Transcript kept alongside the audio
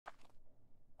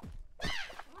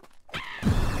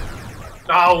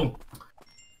Oh!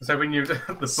 So when you the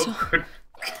book would...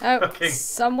 Oh, Okay.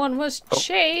 someone was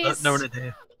chased. No one in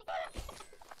here.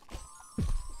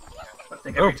 I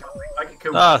think every time I get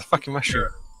killed... Ah, fucking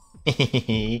mushroom.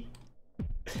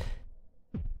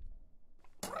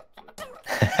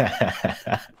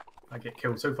 I get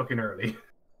killed so fucking early.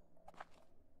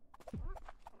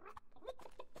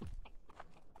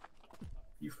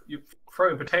 You're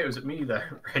throwing potatoes at me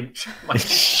there,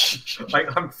 Rach.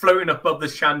 Like I'm floating above the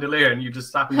chandelier and you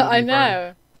just slapping me. I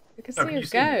know. I can Oh, see can your you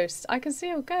see me? ghost. I can see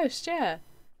your ghost, yeah.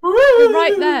 Woo! You're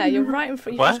right there. You're right in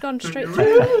front. You've just gone straight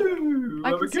through me. Woo! I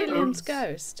I'm can a see Liam's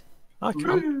ghost. ghost. I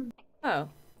can't. Oh.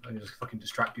 I just fucking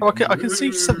distracted. Oh, I can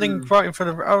see something right in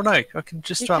front of. Oh no! I can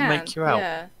just try and make you out.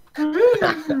 Yeah.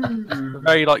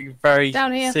 Very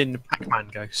Down here. thin Pac-Man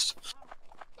ghost.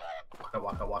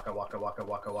 Waka waka waka waka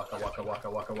waka waka waka waka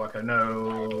waka waka.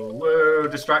 No. Whoa!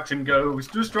 Distraction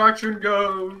ghost. Distraction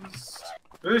ghost.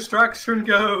 Distraction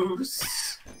ghost.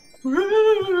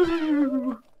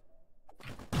 Woo!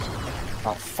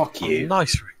 Oh, fuck you.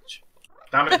 Nice, Rich.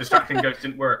 Damn it! Distraction ghost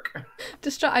didn't work.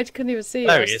 I couldn't even see you.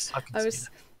 There he is.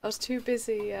 I was too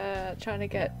busy trying to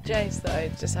get Jace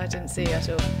that I didn't see you at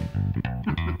all.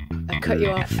 I cut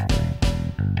you off.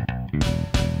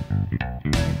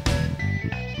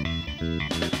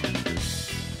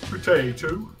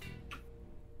 Potato.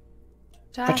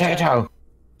 Potato.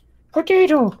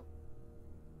 Potato.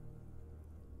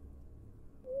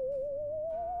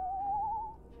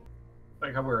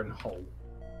 Like how we're in a hole.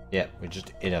 Yeah, we're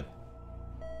just in a...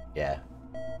 Yeah.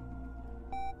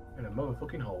 In a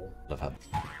motherfucking hole. Love that.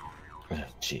 Oh,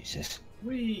 Jesus.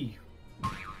 Whee!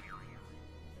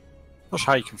 Not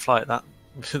sure how you can fly at that.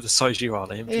 The size you are,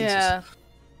 Liam. Yeah.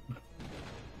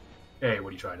 Hey, what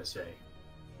are you trying to say?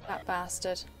 That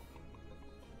bastard.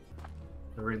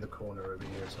 They're in the corner over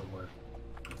here somewhere.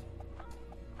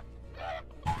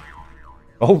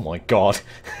 Oh my god.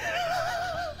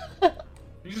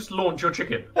 You just launch your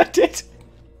chicken. I did.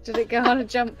 Did it go on a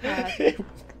jump pad?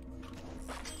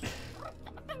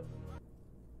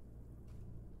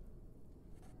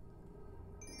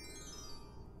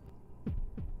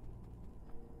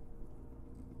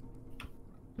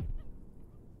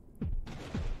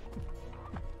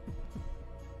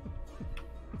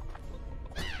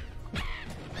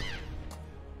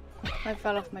 I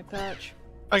fell off my perch.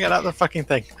 I get out the fucking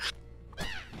thing.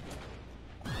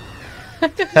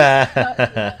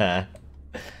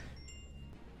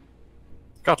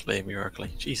 God, Liam, you're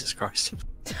ugly. Jesus Christ.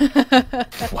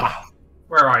 Wow.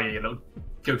 Where are you, you little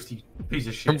ghosty piece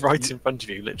of shit? I'm right in front of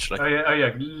you, literally. Oh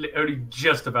yeah, only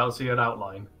just about see an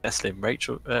outline. Yes, Liam.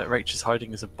 Rach is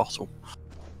hiding as a bottle.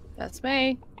 That's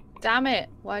me. Damn it.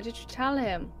 Why did you tell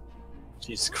him?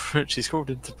 She's crawled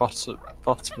into the bottom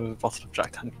of a bottle of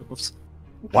Jack Daniels.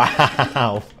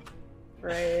 Wow.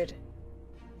 Rude.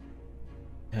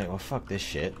 Hey, well, fuck this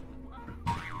shit.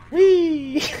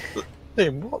 Whee!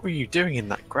 Liam, what were you doing in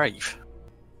that grave?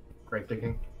 Grave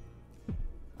digging.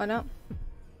 Why not?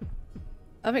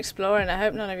 I'm exploring. I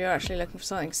hope none of you are actually looking for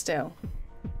something still.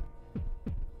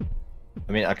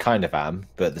 I mean, I kind of am,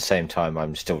 but at the same time,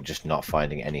 I'm still just not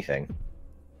finding anything.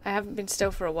 I haven't been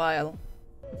still for a while.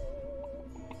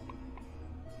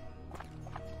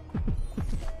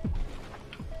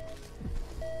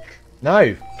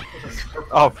 No!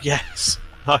 Oh, yes.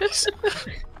 Nice.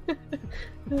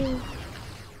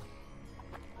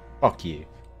 Fuck you.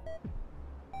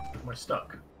 Am I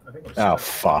stuck? I think I'm Oh, stuck.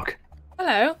 fuck.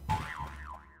 Hello.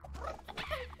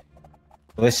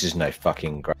 Well, this is no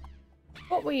fucking great.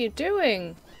 What were you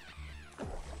doing?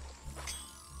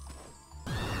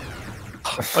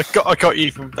 I got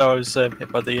you from though I was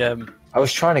hit by the I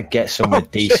was trying to get somewhere Oh,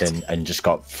 shit. decent and just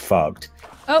got fucked.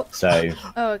 Oh. So,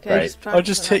 Oh, okay. Right. I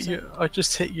just hit you. I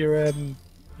just hit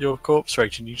your corpse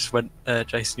rage, and you just went,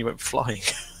 Jason. You went flying.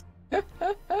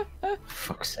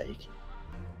 fuck's sake.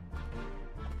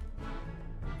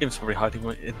 He was probably hiding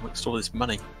amongst all this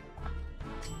money.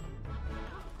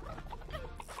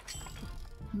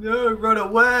 No, run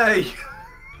away!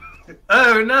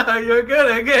 Oh no, you're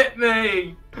gonna get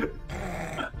me!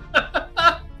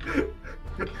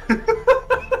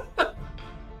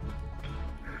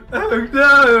 Oh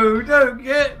no, don't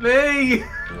get me!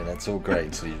 Yeah, that's all great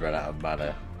until you run out of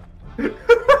mana.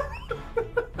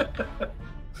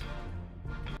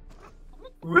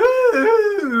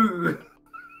 Woo!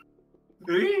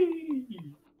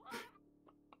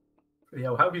 Yeah,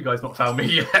 well, how have you guys not found me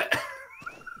yet?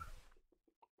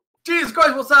 Jesus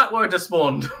Christ, what's that word just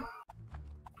spawned?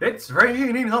 It's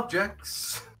raining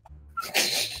objects.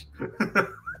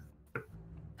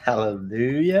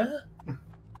 Hallelujah.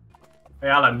 Hey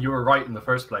Alan, you were right in the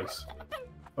first place.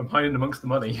 I'm hiding amongst the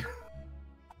money.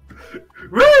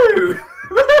 Woo!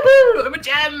 Woo! I'm a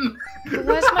gem! But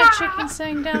where's my chicken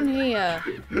saying down here?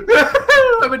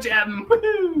 I'm a gem!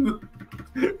 Woo!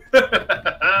 Would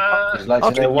you like to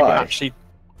Actually, know you were why? actually,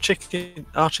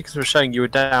 our chickens were showing you were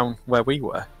down where we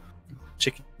were.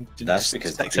 Chicken didn't That's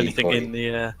because detect the anything decoy- in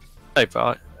the. No,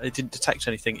 but it didn't detect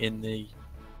anything in the.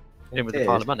 In with the did.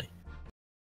 pile of money.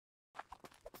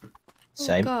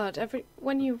 Same. Oh God!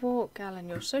 When you walk, Alan,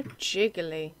 you're so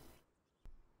jiggly.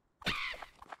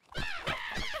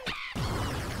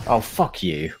 Oh, fuck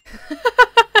you.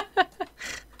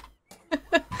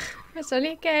 It's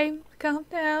only a game. Calm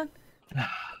down.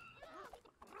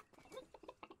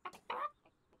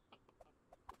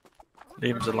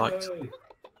 Liam's a light.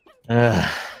 Ugh.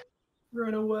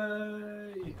 Run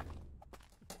away!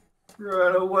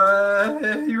 Run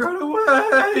away! Run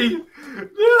away!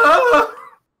 No!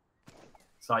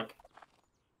 Psych.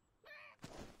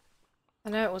 I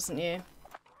know it wasn't you.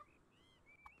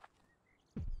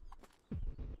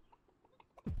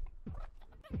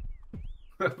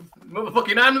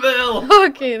 Motherfucking anvil!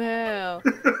 Fucking hell!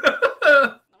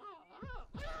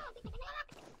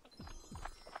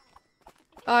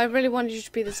 Oh, I really wanted you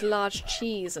to be this large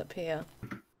cheese up here.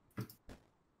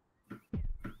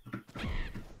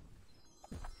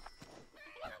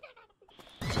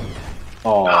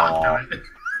 Oh, Ah,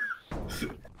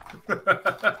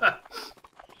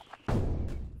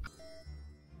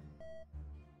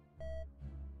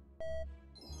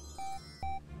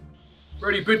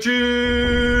 Ready,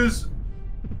 bitches!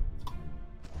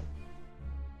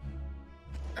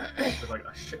 There's like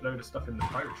a shitload of stuff in the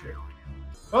pirate ship.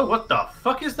 Oh, what the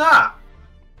fuck is that?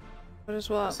 What is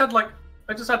I what? said like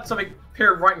I just had something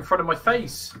appear right in front of my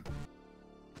face.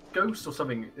 Ghost or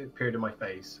something appeared in my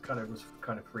face. Was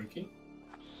kind of freaky.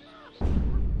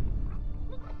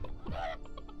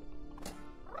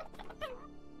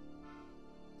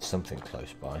 something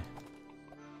close by.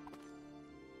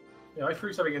 Yeah, I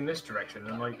threw something in this direction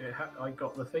and like I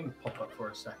got the thing pop up for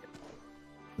a second.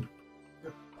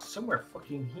 Somewhere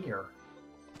fucking here.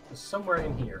 There's somewhere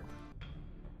in here.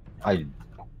 I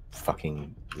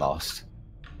fucking lost.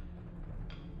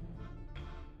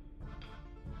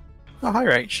 Oh, hi,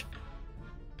 Rach.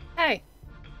 Hey,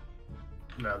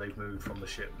 No, they've moved from the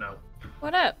ship now.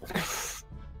 what up?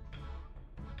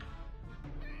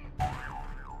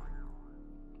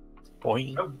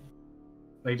 Boing. Oh,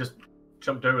 they just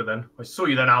jumped over then. I saw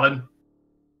you then, Alan.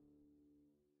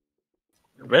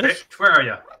 Really? Bitch, where are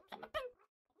you?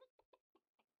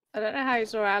 I don't know how you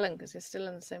saw Alan because he's still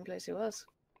in the same place he was.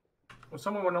 Well,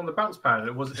 someone went on the bounce pad and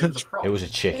it was a prop. It was a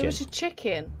It chicken. was a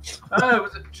chicken. Oh, it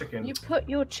was a chicken. You put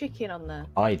your chicken on there.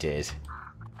 I did.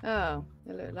 Oh,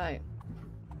 it looked like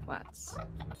whats.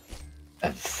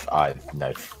 I've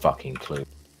no fucking clue.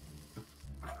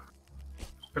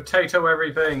 Potato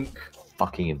everything.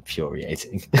 Fucking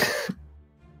infuriating.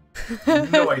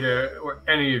 No idea where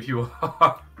any of you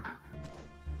are.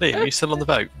 Liam, are you still on the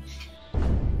boat?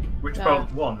 Which No.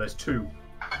 boat? One, there's two.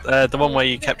 The one where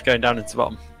you kept going down into the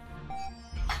bottom.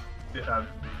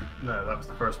 No, that was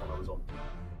the first one I was on.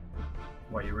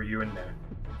 Why were you in there?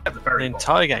 At the very The bottom.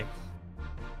 entire game.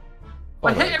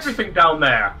 I hit everything down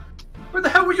there. Where the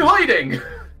hell were you hiding?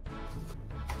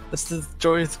 That's the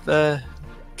joy of the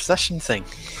possession thing.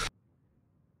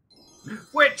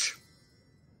 Witch.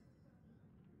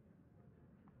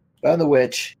 Burn the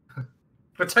witch.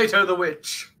 Potato the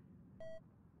witch.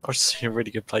 I was just in a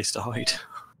really good place to hide.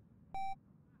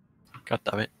 God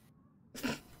damn it.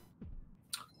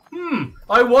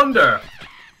 I wonder.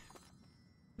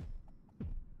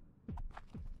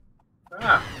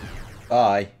 Ah,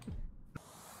 Bye.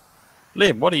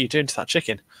 Liam, what are you doing to that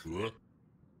chicken?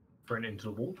 for an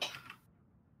interval.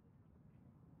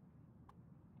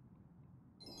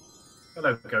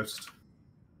 Hello, ghost.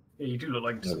 Yeah, you do look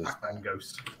like No, a there's- Pac-Man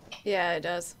ghost. Yeah, it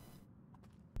does.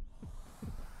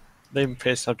 Liam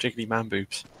appears to have jiggly man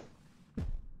boobs.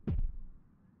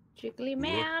 Jiggly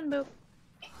man, boop.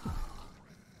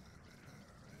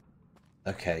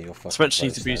 Okay, you're fucking So much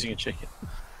needs close abusing then. a chicken.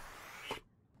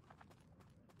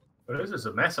 But this is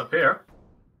a mess up here.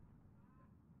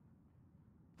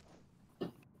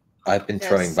 I've been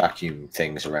throwing Yes. vacuum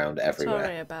things around everywhere.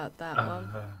 Sorry about that one.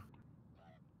 Uh,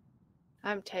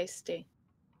 I'm tasty.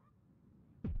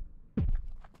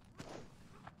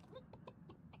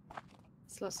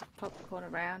 There's lots of popcorn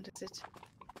around. Is it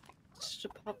just a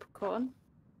popcorn?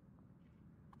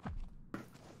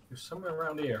 there's somewhere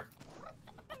around here.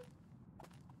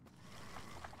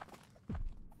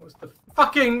 What's the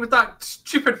fucking with that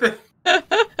stupid thing?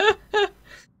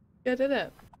 Good, isn't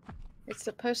it? It's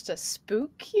supposed to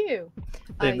spook you.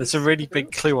 Liam, there's a really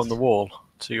big clue on the wall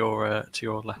to your left,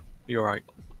 your right.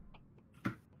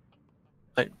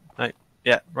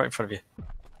 Yeah, right in front of you.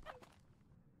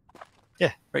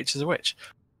 Yeah, Rachel's a witch.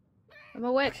 I'm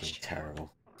a witch.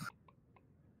 Terrible.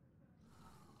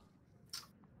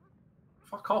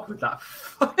 Fuck off with that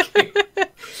fucking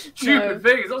stupid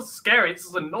thing. It's not scary. It's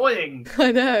just annoying.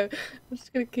 I know. I'm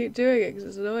just gonna keep doing it because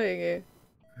it's annoying you.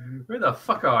 Where the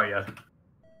fuck are you?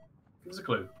 Give us a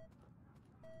clue.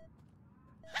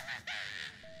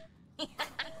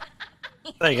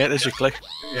 There you go. There's your clue.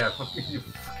 Yeah, fucking, you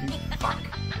fucking fuck.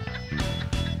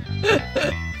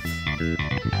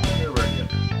 Where were you?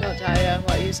 Not tell you. I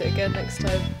might use it again next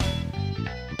time.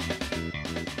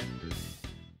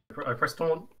 I pressed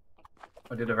taunt.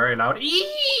 I did a very loud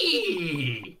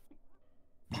eee.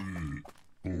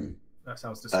 That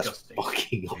sounds That's disgusting.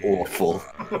 fucking awful.